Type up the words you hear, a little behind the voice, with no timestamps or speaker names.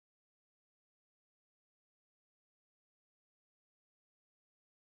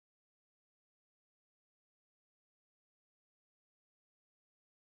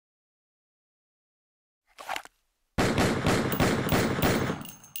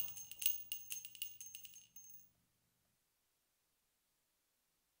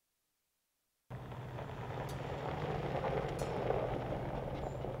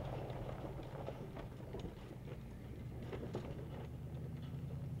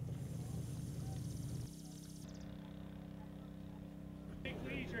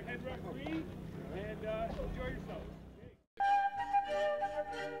referee, and enjoy yourself.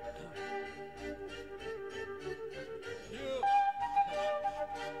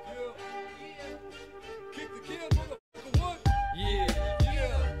 Kick the can, motherfucker, what? Yeah,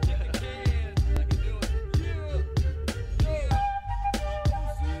 kick the can, I can do it.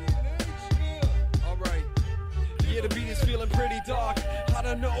 Alright. Yeah, the beat is feeling pretty dark. I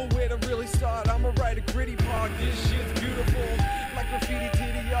don't know where to really start. I'ma write a gritty part. This shit's beautiful, like graffiti to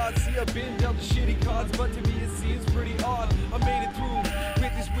the yard. See, I've been dealt the shitty cards, but to me it seems pretty odd. I made it through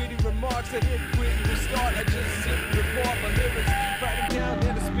with these witty remarks. I didn't quit and restart. I just sit and report my lyrics, write them down,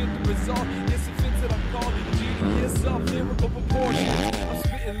 then I spit the result. This offense that I'm called genius of lyrical proportions. I'm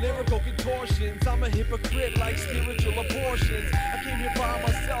spitting lyrical contortions. I'm a hypocrite like spiritual abortions. I came here by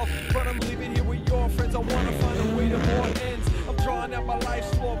myself, but I'm living here with your friends. I wanna find a way to more ends. I'm drawing out my life's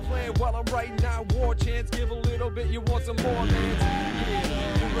floor plan while I'm writing out war chants. Give a little bit, you want some more, man.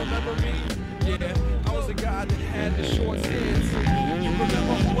 Yeah, you remember me? Yeah, I was the guy that had the short stance. You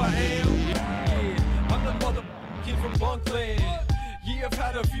remember who I am? Yeah, I'm the mother kid from Bunkland. Yeah, I've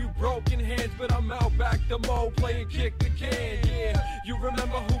had a few broken hands, but I'm out back the mo, playing kick the can. Yeah, you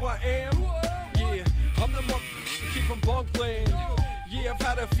remember who I am? Yeah, I'm the mother kid from Bunkland. Yeah, I've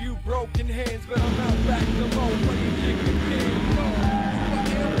had a few broken hands, but I'm out back the mo, playing kick the can.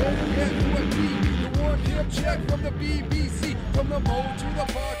 The one hip check from the BBC, from the mo to the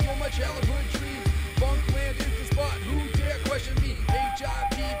park, from my childhood dreams. Bunkland is the spot. Who dare question me?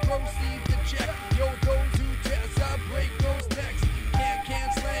 HIP, proceed to check. Yo, those who test, I break those necks.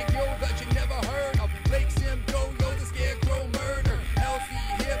 Can slang, yo, that you never heard of. Lake Simcoe, yo, the scarecrow murder. LC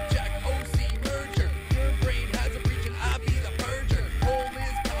hip check, OC merger. Your brain has a breach and I be the purger. Hole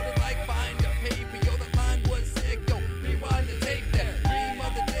is powdered like binder paper. Yo, the line was sick, yo. Rewind the tape there. Dream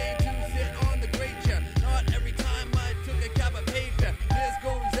of the day to sit on the great chair. Not every time I took a cap of paper. This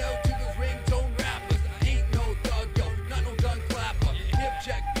goes out to those ringtone rappers. I ain't no thug, yo, not no gun clapper. Hip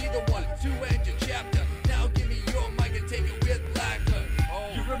check, be the one to end your chapter. Now give me your mic and take it with laughter.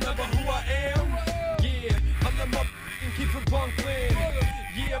 You remember who I am? Yeah, I'm the motherfucking kid from Bunkland.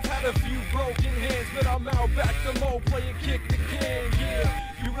 Yeah, I've had a few broken hands, but I'm out back the mo, playing kick the can. Yeah,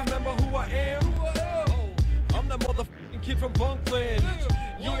 you remember who I am? I'm the motherfucking kid from Bunkland.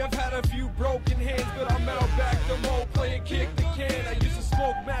 Yeah, I've had a few broken hands, but I'm out back the mo, playing kick the can. I used to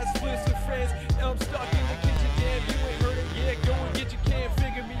smoke mass spliffs with friends, now I'm stuck in the kitchen. Damn, you ain't heard it yet, go and get your can,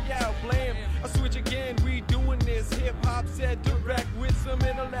 figure me out, blam. I switch again, we doing this. Hip hop said direct with some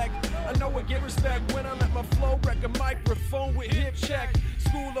intellect. I know I get respect when I let my flow wreck a microphone with hip check.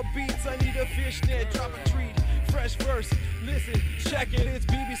 School of beats, I need a fishnet, drop a treat. Fresh verse, listen, check it, it's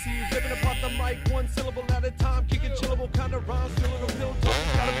BBC. Ripping apart the mic, one syllable at a time, kicking chillable kind of rhymes, feeling a pill talk.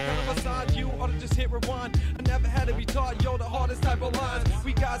 Gotta be kind of aside, you ought to just hit rewind. I never had to be taught, yo, the hardest type of lines.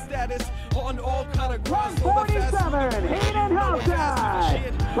 We got status on all kind of grinds. 147, Hayden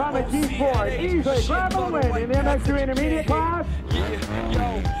Halstead from a G-Sport, easily grab a win in the MX2 Intermediate class. Yeah,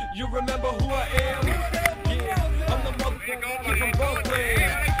 yo, you remember who I am? Yeah, I'm the motherfucker kid from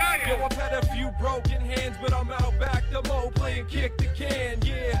Brooklyn. Yo, I've had a few broken hands, but I'm out back the mo, playing kick the can.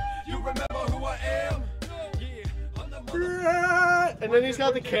 Yeah, you remember who I am? Yeah, I'm the motherfucker. And then he's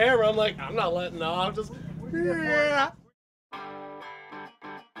got the camera. I'm like, I'm not letting off. Just.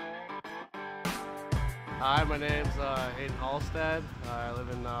 Hi, my name's Hayden Halstead. I live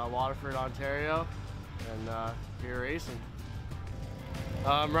in Waterford, Ontario, and here racing.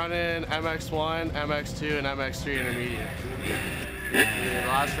 I'm running MX1, MX2, and MX3 Intermediate. The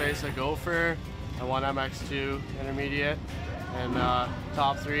last race at Gopher, I won MX2 Intermediate and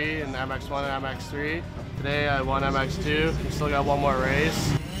top 3 in MX1 and MX3. Today I won MX2. We still got one more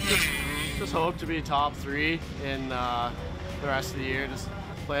race. Just hope to be top 3 in the rest of the year. Just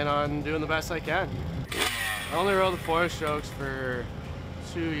plan on doing the best I can. I only rode the 4 strokes for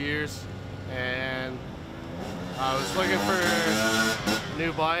 2 years, and I was looking for a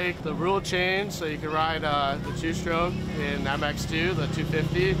new bike. The rule changed, so you can ride the 2-stroke in MX2, the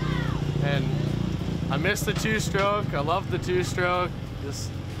 250, and I missed the 2-stroke. I love the 2-stroke.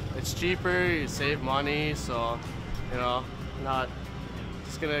 It's cheaper, you save money, so you know, not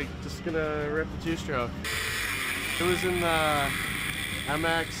just gonna rip the 2-stroke. It was in the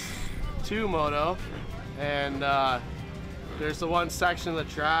MX2 moto, and there's the one section of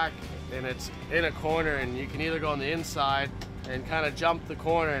the track, and it's in a corner, and you can either go on the inside and kind of jump the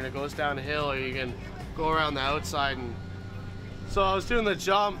corner and it goes down a hill, or you can go around the outside. And so I was doing the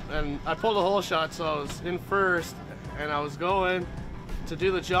jump and I pulled a hole shot, so I was in first and I was going to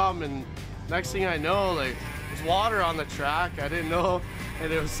do the jump, and next thing I know, like, there's water on the track. I didn't know,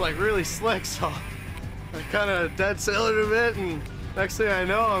 and it was like really slick, so I kind of dead sailed a bit and next thing I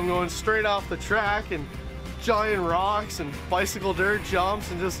know, I'm going straight off the track and giant rocks and bicycle dirt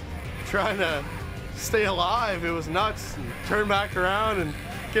jumps and just trying to stay alive. It was nuts. And turn back around and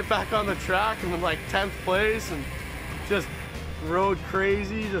get back on the track and in like 10th place and just rode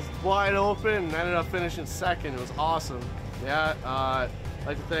crazy, just wide open, and ended up finishing second. It was awesome. Yeah, I'd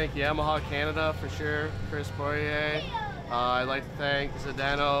like to thank Yamaha Canada for sure, Chris Poirier. I'd like to thank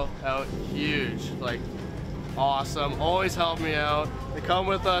Zdeno, out huge, like awesome, always help me out. They come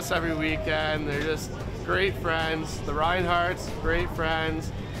with us every weekend. They're just great friends. The Reinhardts, great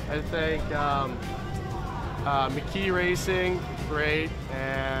friends. I thank McKee Racing, great,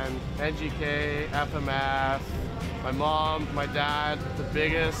 and NGK, FMF, my mom, my dad, the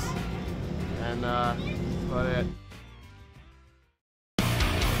biggest, and that's about it.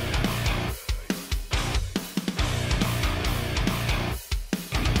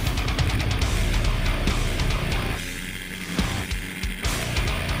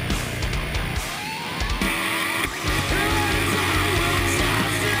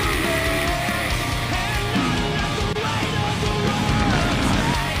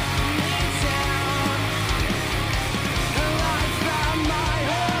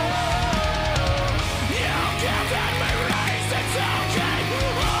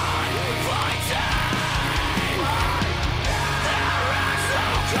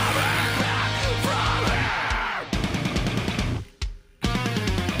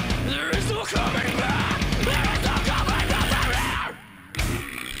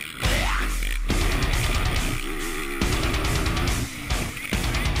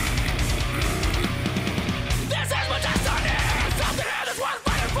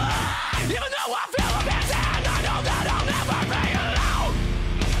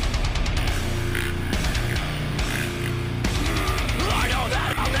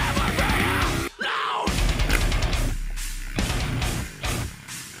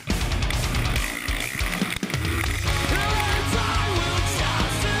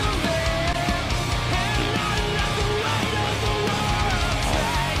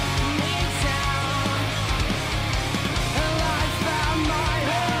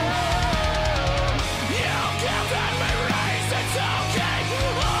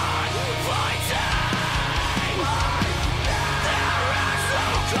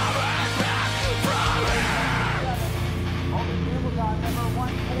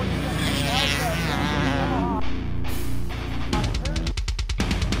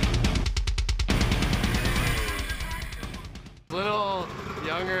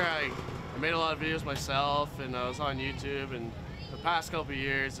 I made a lot of videos myself, and I was on YouTube, and the past couple of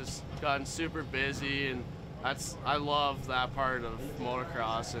years it's gotten super busy, and I love that part of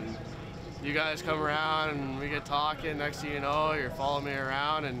motocross. And you guys come around and we get talking, next thing you know you're following me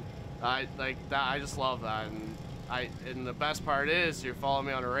around, and I like that. I just love that. And the best part is you're following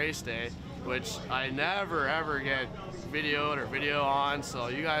me on a race day, which I never ever get videoed or video on, so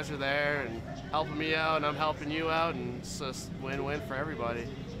you guys are there and helping me out, and I'm helping you out, and it's just win-win for everybody.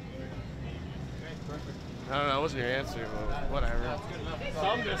 I don't know, that wasn't your answer, but whatever. So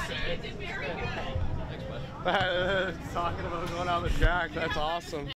I'm just saying. Talking about going on the track, that's awesome.